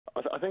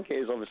I think it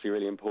is obviously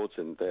really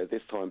important that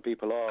this time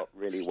people are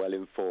really well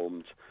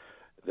informed.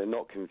 They're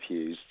not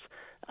confused.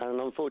 And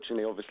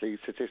unfortunately, obviously,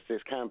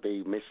 statistics can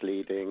be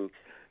misleading.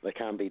 They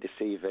can be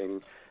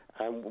deceiving.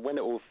 And when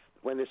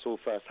this all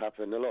first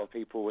happened, a lot of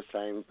people were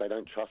saying they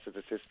don't trust the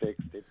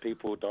statistics. Did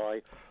people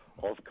die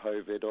of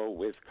COVID or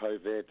with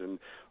COVID, and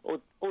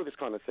all this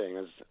kind of thing,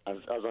 as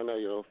I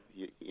know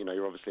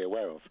you're obviously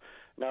aware of.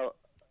 Now,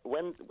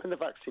 when the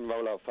vaccine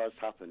rollout first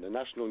happened, the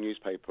national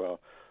newspaper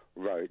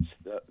wrote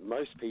that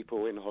most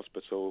people in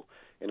hospital,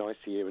 in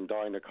ICU and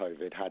dying of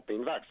COVID had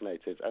been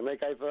vaccinated, and they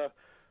gave a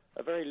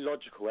very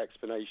logical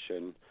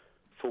explanation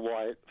for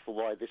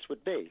why this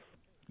would be.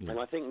 Yeah. And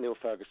I think Neil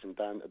Ferguson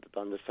done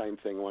the same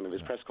thing in one of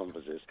his press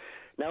conferences.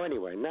 Now,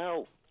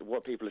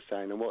 what people are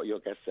saying and what your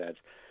guest said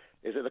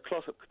is that the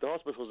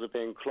hospitals are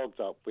being clogged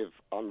up with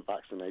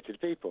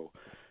unvaccinated people,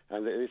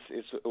 and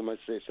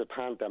it's a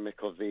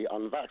pandemic of the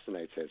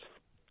unvaccinated.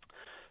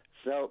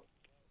 So,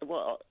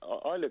 well,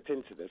 I looked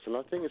into this, and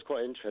I think it's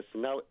quite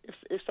interesting. Now,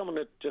 if someone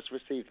had just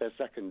received their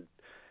second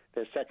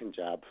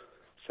jab,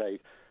 say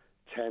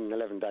 10,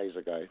 11 days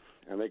ago,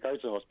 and they go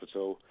to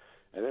hospital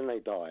and then they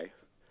die,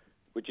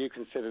 would you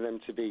consider them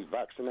to be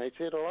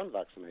vaccinated or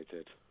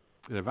unvaccinated?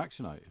 They're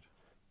vaccinated.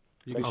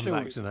 You can still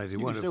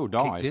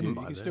die. You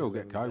can still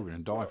get COVID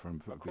and die if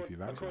you're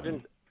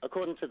vaccinated.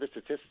 According to the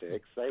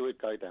statistics, they would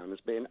go down as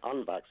being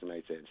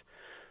unvaccinated,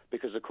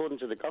 because according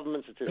to the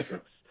government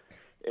statistics,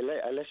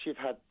 unless you've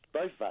had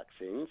both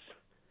vaccines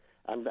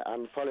and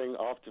following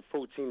after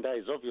 14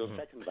 days of your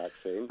second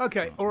vaccine...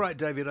 OK, all right,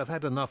 David, I've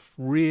had enough,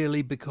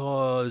 really,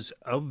 because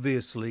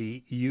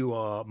obviously you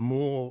are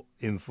more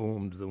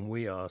informed than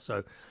we are.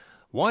 So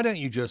why don't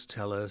you just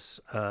tell us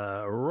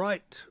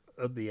right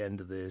at the end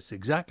of this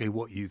exactly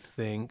what you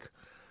think?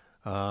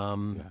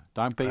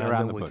 Don't beat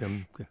around the bush.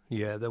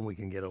 Then we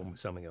can get on with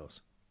something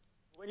else.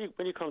 When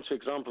you come to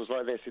examples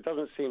like this, it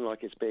doesn't seem like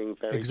it's being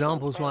very...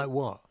 Examples like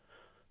what?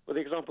 Well,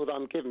 the example that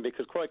I'm giving,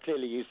 because quite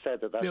clearly you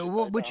said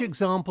that... Which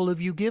example have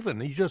you given?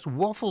 You just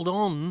waffled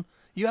on.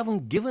 You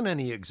haven't given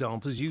any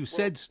examples. You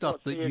said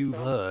stuff that you've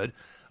heard,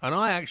 and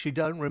I actually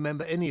don't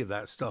remember any of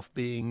that stuff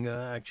being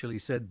actually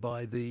said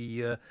by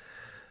the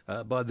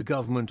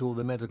government or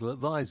the medical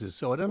advisors.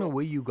 So I don't know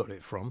where you got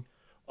it from.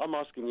 I'm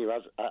asking you,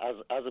 as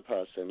a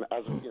person,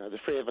 as the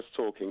three of us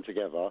talking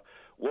together,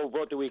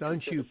 what do we...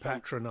 Don't you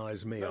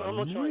patronise me.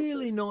 I'm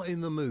really not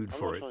in the mood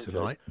for it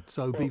tonight,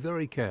 so be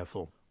very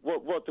careful.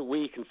 What do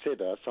we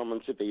consider someone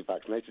to be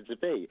vaccinated to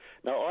be?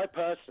 Now, I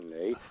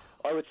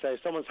would say if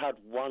someone's had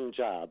one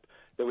jab,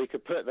 that we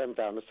could put them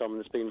down as someone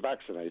that's been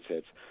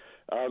vaccinated.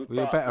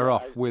 You're better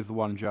off with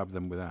one jab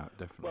than without,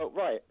 definitely. Well,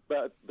 right,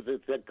 but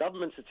the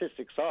government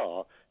statistics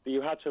are that you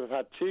had to have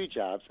had two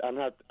jabs and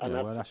had...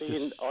 that's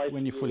just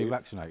when you're fully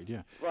vaccinated,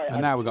 yeah. Right,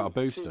 and now we've got a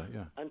booster,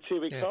 And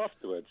 2 weeks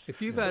afterwards.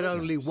 If you've had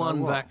only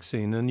one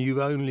vaccine and you've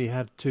only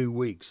had 2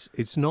 weeks,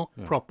 it's not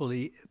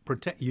properly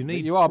protect. You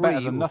need 3 better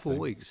than or nothing. 4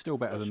 weeks. Still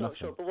better than nothing.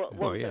 Sure, but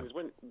what is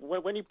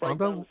when you break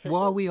down...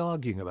 Why are we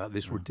arguing about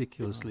this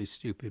ridiculously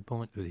stupid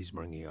point that he's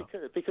bringing up?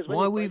 Because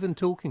why are we even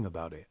talking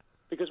about it?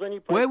 Because when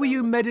you where were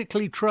you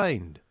medically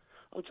trained?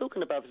 I'm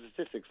talking about the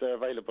statistics that are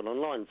available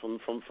online from...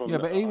 Yeah,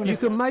 but even you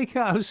can make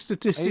out of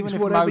statistics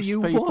whatever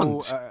you want.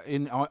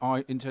 Even if most people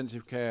in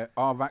intensive care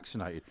are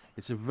vaccinated,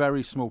 it's a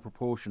very small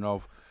proportion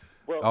of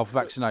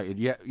vaccinated.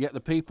 Yet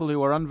the people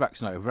who are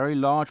unvaccinated, a very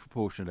large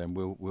proportion of them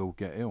will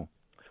get ill.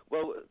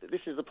 Well,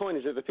 this is the point,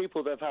 is that the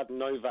people that have had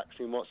no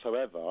vaccine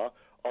whatsoever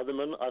are the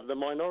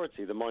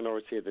minority of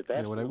the deaths.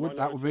 Yeah, well,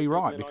 that would be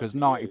right, because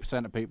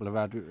 90% of people have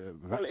had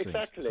vaccines. Well,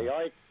 exactly,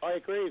 so. I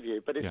agree with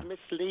you, but it's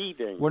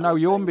misleading. Well, no,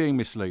 you're being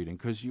misleading,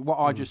 because what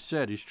I just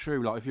said is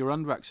true. Like, if you're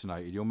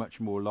unvaccinated, you're much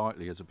more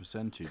likely as a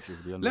percentage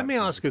of the unvaccinated. Let me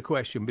ask a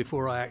question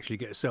before I actually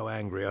get so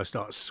angry I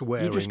start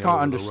swearing. You just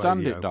can't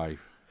understand it,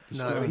 Dave.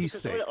 No, he's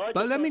thick.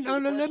 But let me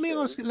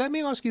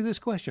ask you this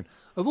question.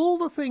 Of all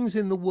the things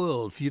in the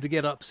world for you to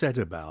get upset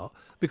about,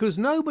 because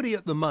nobody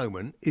at the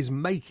moment is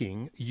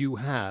making you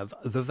have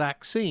the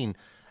vaccine,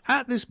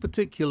 at this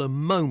particular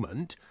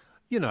moment,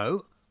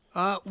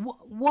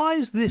 why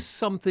is this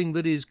something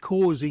that is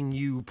causing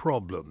you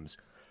problems?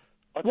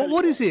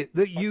 What is it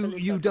that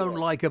you don't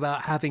like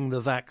about having the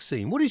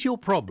vaccine? What is your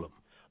problem?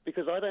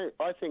 Because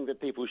I think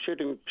that people should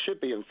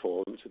be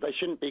informed. They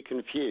shouldn't be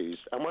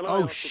confused. And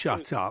when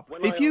shut up!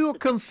 If you're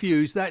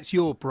confused, that's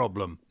your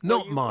problem,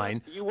 not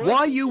mine.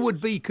 Why you would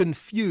be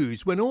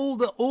confused when all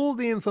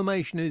the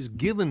information is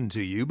given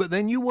to you, but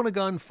then you want to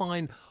go and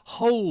find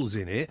holes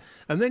in it,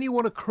 and then you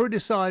want to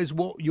criticise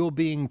what you're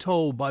being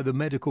told by the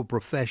medical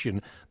profession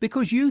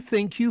because you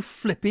think you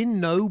flipping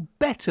know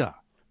better.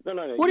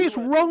 No. What is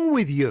wrong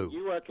with you?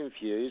 You were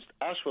confused.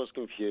 Ash was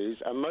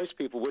confused, and most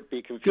people would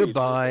be confused.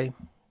 Goodbye.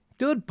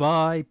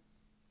 Goodbye.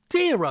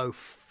 Dear oh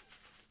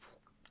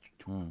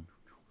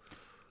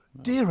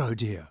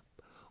dear.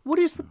 What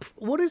is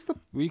the...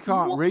 We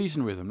can't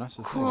reason with them, that's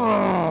the thing.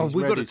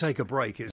 We've got to take a break.